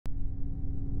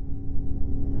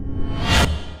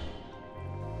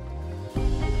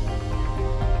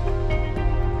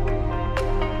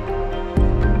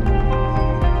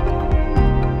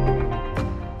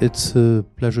It's a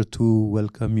pleasure to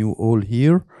welcome you all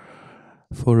here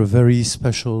for a very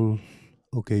special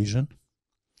occasion.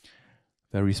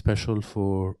 Very special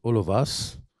for all of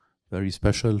us. Very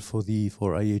special for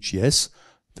IHES.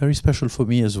 Very special for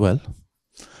me as well.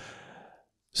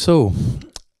 So,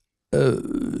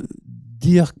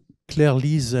 dear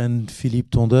Claire-Lise and Philippe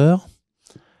Tondeur,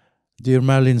 dear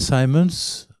Marilyn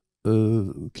Simons,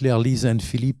 Claire-Lise and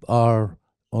Philippe are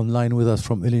online with us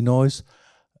from Illinois.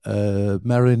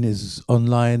 Marilyn is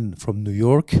online from New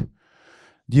York.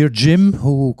 Dear Jim,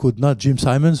 Jim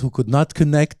Simons, who could not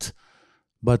connect,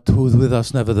 but who's with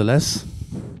us nevertheless.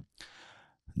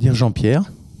 Dear Jean-Pierre,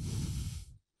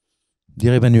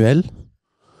 dear Emmanuel,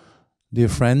 dear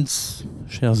friends,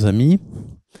 chers amis,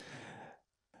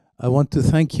 I want to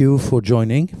thank you for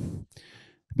joining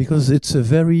because it's a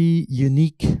very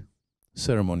unique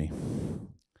ceremony.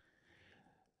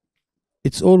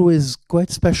 It's always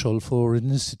quite special for an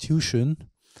institution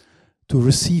to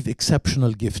receive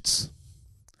exceptional gifts,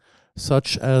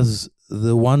 such as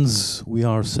the ones we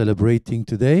are celebrating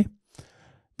today,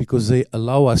 because they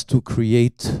allow us to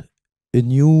create a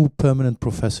new permanent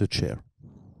professor chair.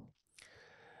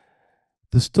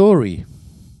 The story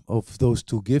of those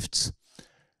two gifts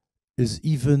is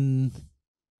even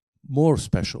more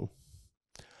special.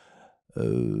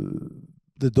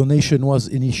 The donation was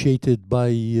initiated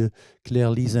by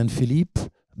Claire-Lise and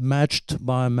Philippe, matched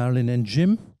by Marilyn and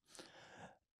Jim.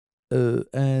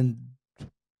 And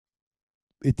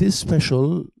it is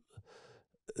special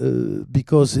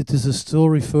because it is a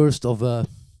story first of a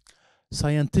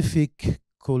scientific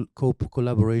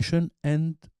collaboration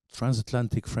and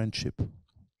transatlantic friendship.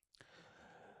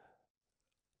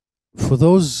 For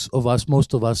those of us,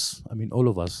 most of us, I mean all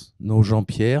of us, know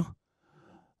Jean-Pierre.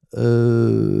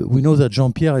 We know that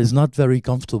Jean-Pierre is not very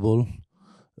comfortable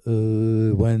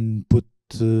when put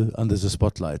under the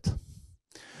spotlight.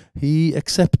 He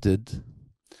accepted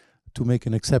to make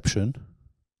an exception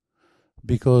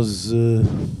because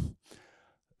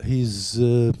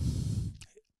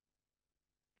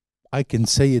I can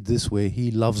say it this way,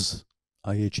 he loves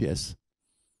IHES.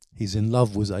 He's in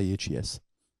love with IHES.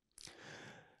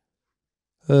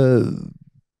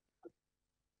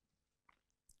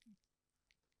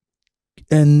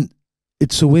 And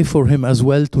it's a way for him as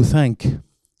well to thank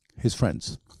his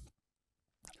friends.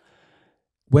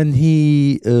 When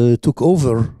he took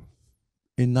over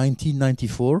in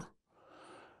 1994,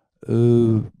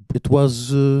 it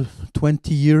was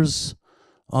 20 years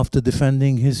after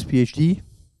defending his PhD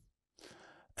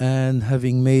and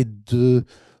having made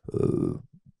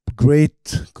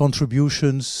great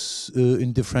contributions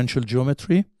in differential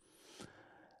geometry.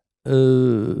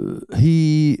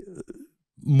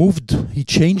 He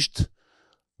changed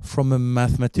from a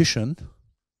mathematician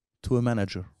to a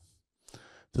manager.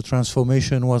 The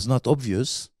transformation was not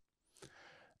obvious,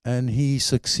 and he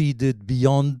succeeded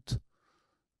beyond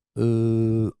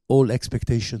all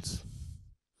expectations.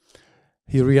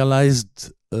 He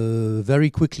realized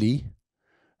very quickly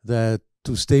that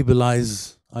to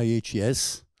stabilize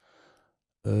IHES,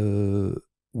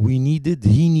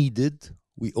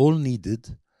 we all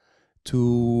needed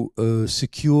to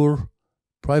secure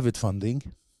private funding,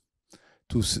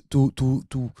 to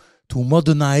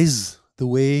modernize the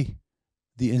way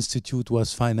the institute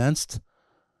was financed.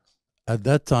 At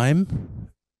that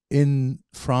time, in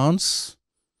France,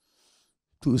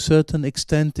 to a certain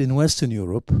extent in Western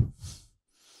Europe,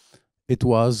 it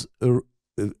was a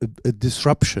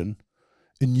disruption,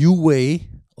 a new way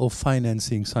of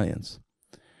financing science.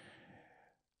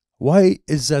 Why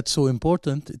is that so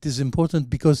important? It is important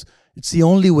because it's the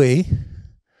only way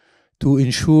to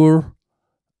ensure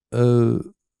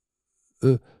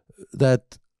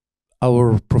that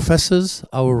our professors,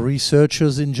 our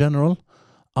researchers in general,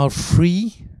 are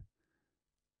free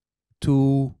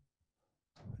to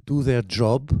do their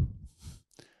job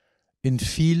in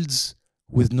fields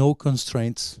with no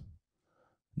constraints,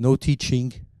 no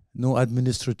teaching, no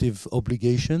administrative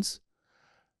obligations,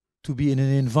 to be in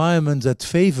an environment that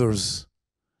favors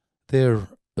their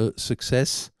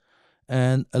success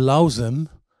and allows them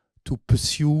to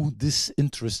pursue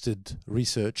disinterested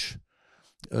research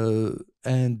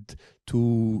and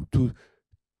to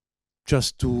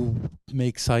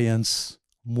make science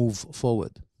move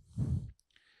forward.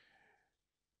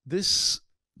 This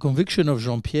conviction of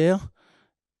Jean-Pierre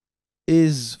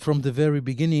is from the very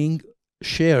beginning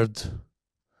shared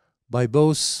by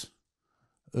both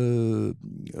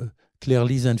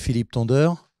Claire-Lise and Philippe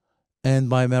Tondeur and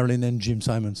by Marilyn and Jim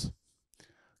Simons.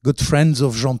 Good friends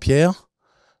of Jean-Pierre,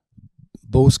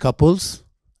 both couples,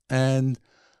 and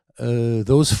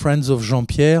those friends of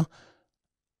Jean-Pierre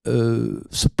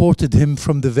supported him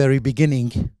from the very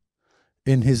beginning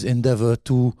in his endeavor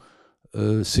to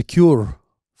secure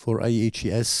for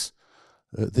IHES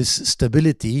this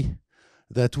stability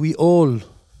that we all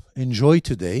enjoy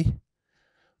today,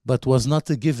 but was not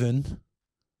a given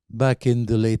back in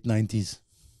the late 90s.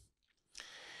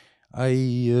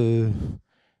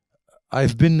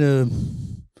 I've been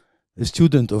a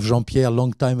student of Jean-Pierre a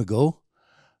long time ago,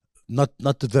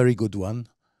 not a very good one,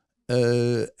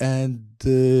 and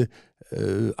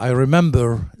I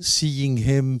remember seeing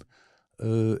him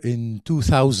in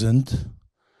 2000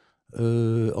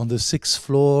 on the 6th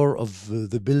floor of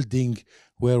the building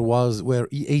where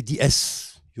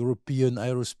EADS, European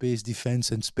Aerospace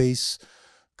Defense and Space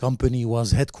Company,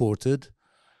 was headquartered,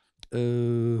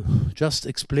 just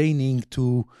explaining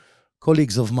to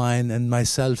colleagues of mine and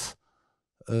myself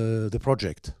the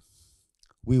project.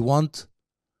 We want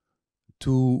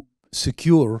to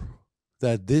secure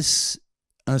that this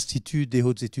Institut des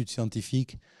Hautes Études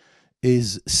Scientifiques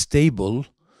is stable,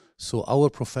 so our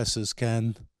professors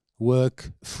can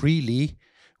work freely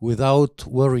without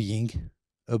worrying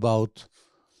about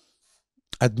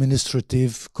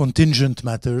administrative contingent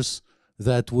matters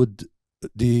that would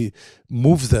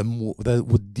move them, that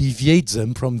would deviate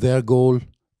them from their goal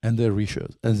and their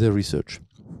research.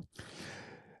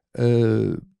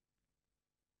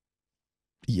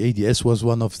 EADS was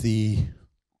one of the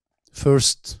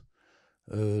first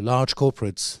large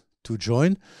corporates to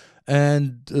join,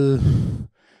 and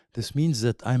this means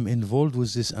that I'm involved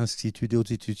with this Institut des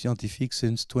Hautes Études Scientifiques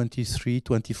since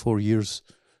 24 years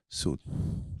soon.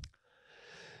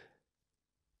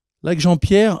 Like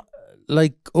Jean-Pierre,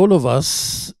 like all of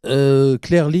us,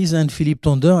 Claire-Lise and Philippe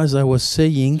Tondeur, as I was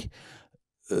saying,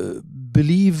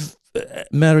 believe,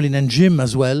 Marilyn and Jim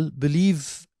as well,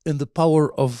 believe in the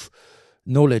power of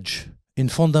knowledge, in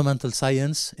fundamental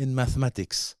science, in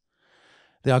mathematics.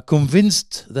 They are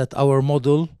convinced that our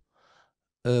model,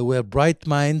 where bright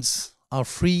minds are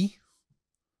free,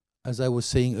 as I was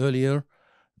saying earlier,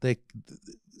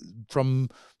 from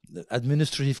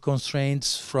administrative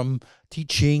constraints, from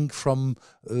teaching, from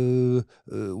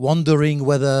wondering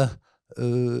whether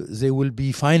they will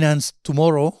be financed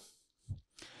tomorrow.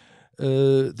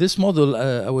 This model,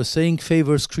 I was saying,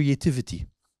 favors creativity,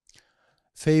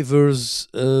 favors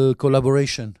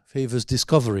collaboration, favors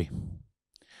discovery.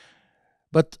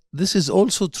 But this is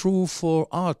also true for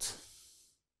art.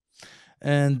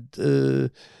 And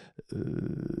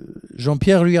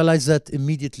Jean-Pierre realized that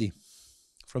immediately,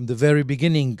 from the very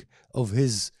beginning of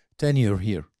his tenure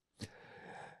here.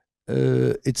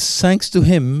 It's thanks to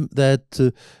him that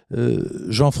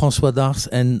Jean-François Dars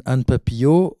and Anne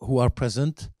Papillot, who are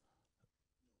present,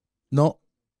 no,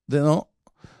 they're not.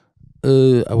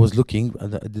 I was looking, I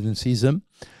didn't see them,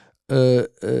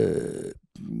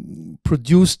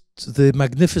 produced the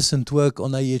magnificent work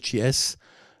on IHES,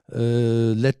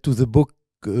 led to the book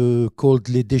called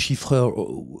Les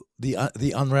Déchiffreurs,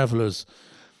 the Unravelers.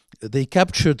 They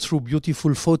captured through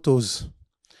beautiful photos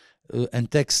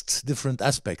and texts different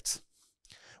aspects.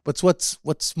 But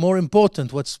what's more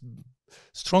important, what's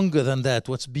stronger than that,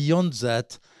 what's beyond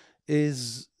that,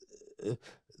 is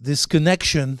this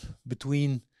connection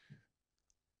between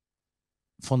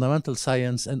fundamental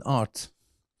science and art.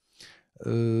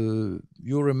 You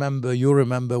remember,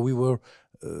 we were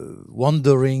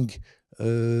wondering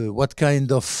what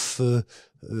kind of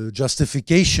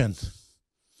justification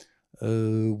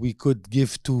we could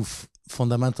give to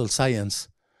fundamental science.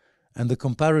 And the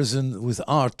comparison with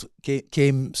art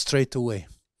came straight away.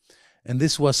 And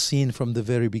this was seen from the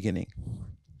very beginning.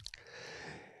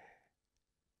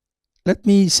 Let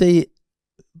me say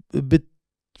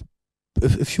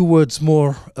a few words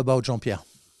more about Jean-Pierre.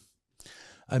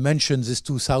 I mentioned this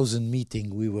 2000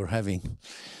 meeting we were having.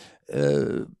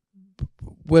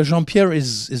 Where Jean-Pierre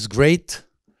is great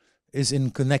is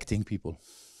in connecting people,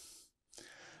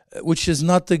 which is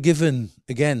not a given.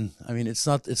 Again, I mean, it's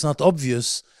not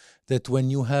obvious that when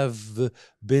you have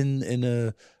been in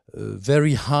a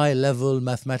very high level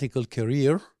mathematical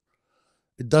career,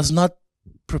 it does not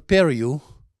prepare you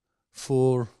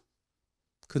for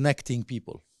connecting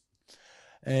people.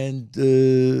 And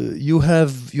you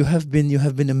have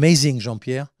been amazing,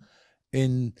 Jean-Pierre,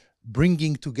 in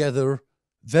bringing together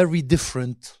very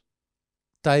different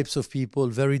types of people,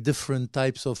 very different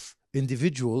types of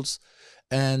individuals,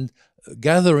 and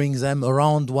gathering them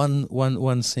around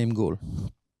one same goal.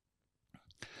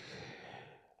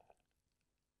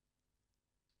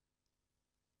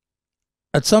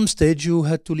 At some stage, you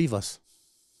had to leave us.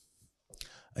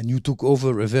 And you took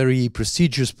over a very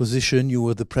prestigious position. You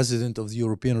were the president of the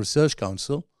European Research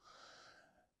Council.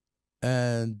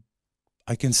 And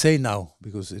I can say now,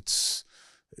 because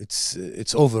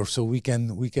it's over. So we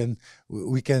can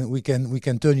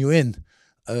turn you in.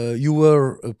 You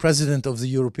were president of the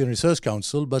European Research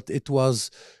Council, but it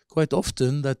was quite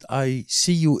often that I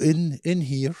see you in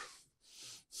here.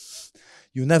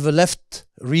 You never left,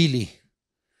 really,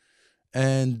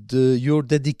 and your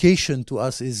dedication to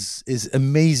us is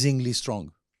amazingly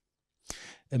strong.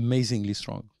 Amazingly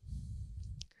strong.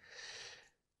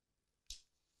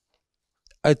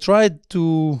 I tried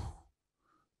to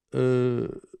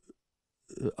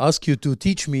ask you to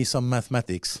teach me some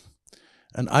mathematics,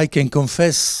 and I can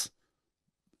confess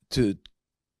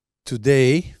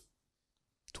today,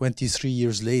 23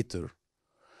 years later,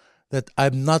 that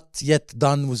I'm not yet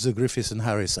done with the Griffiths and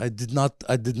Harris. I did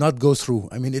not go through.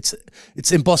 I mean,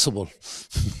 it's impossible.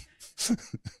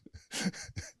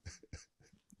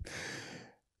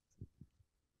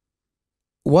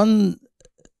 One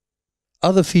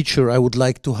other feature I would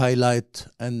like to highlight,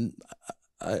 and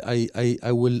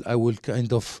I will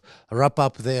kind of wrap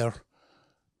up there,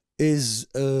 is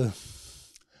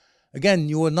again,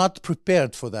 you were not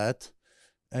prepared for that,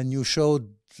 and you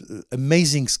showed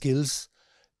amazing skills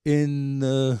in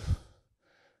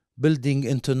building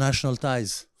international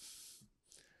ties.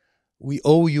 We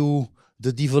owe you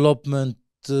the development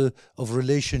of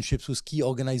relationships with key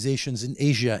organizations in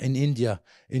Asia, in India,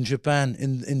 in Japan,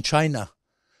 in China.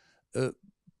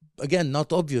 Again,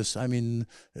 not obvious. I mean,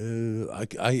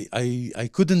 I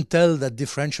couldn't tell that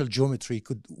differential geometry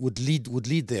would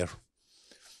lead there.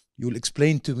 You'll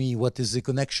explain to me what is the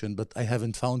connection, but I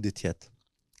haven't found it yet.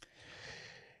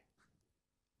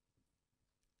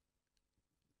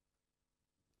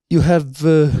 You have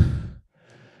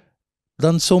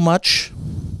done so much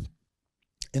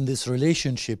in this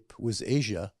relationship with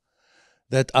Asia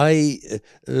that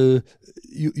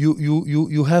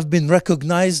you have been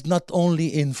recognized not only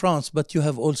in France, but you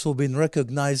have also been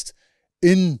recognized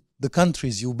in the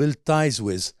countries you built ties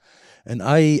with. And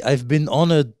I've been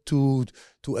honored to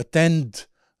attend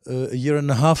a year and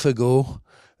a half ago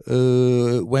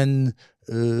when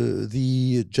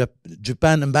the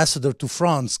Japan ambassador to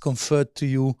France conferred to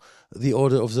you the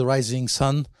Order of the Rising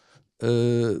Sun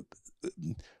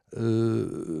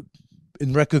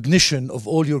in recognition of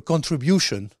all your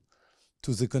contribution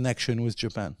to the connection with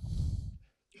Japan.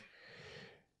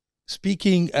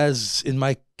 Speaking as in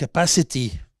my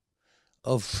capacity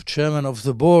of chairman of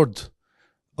the board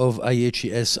of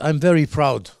IHES, I'm very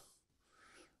proud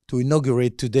to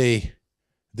inaugurate today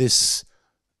this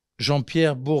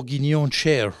Jean-Pierre Bourguignon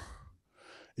chair.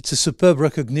 It's a superb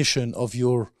recognition of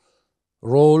your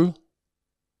role,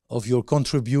 of your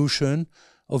contribution,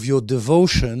 of your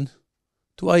devotion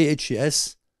to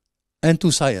IHES and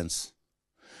to science.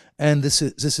 And this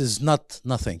is not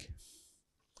nothing.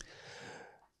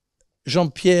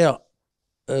 Jean-Pierre,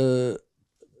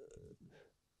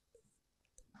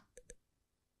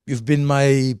 you've been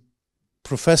my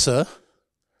professor.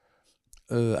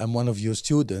 I'm one of your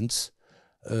students.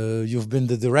 You've been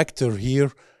the director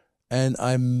here, and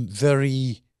I'm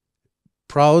very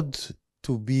proud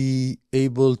to be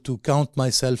able to count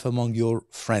myself among your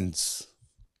friends.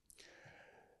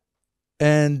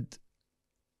 And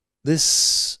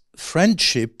this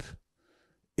friendship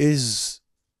is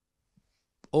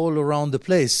all around the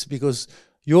place, because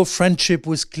your friendship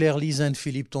with Claire-Lise and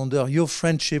Philippe Tondeur, your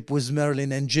friendship with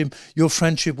Marilyn and Jim, your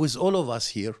friendship with all of us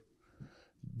here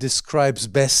describes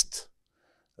best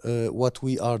what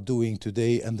we are doing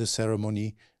today and the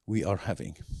ceremony we are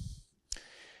having.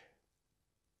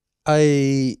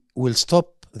 I will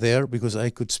stop there because I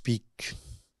could speak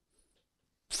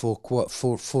for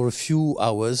a few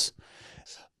hours.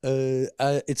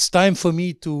 It's time for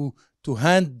me to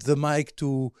hand the mic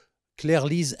to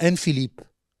Claire-Lise and Philippe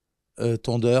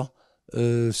Tondeur,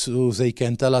 so they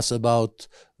can tell us about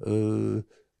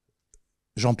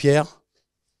Jean-Pierre,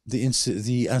 the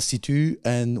Institute,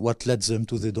 and what led them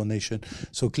to the donation.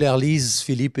 So Claire-Lise,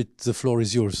 Philippe, the floor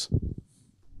is yours.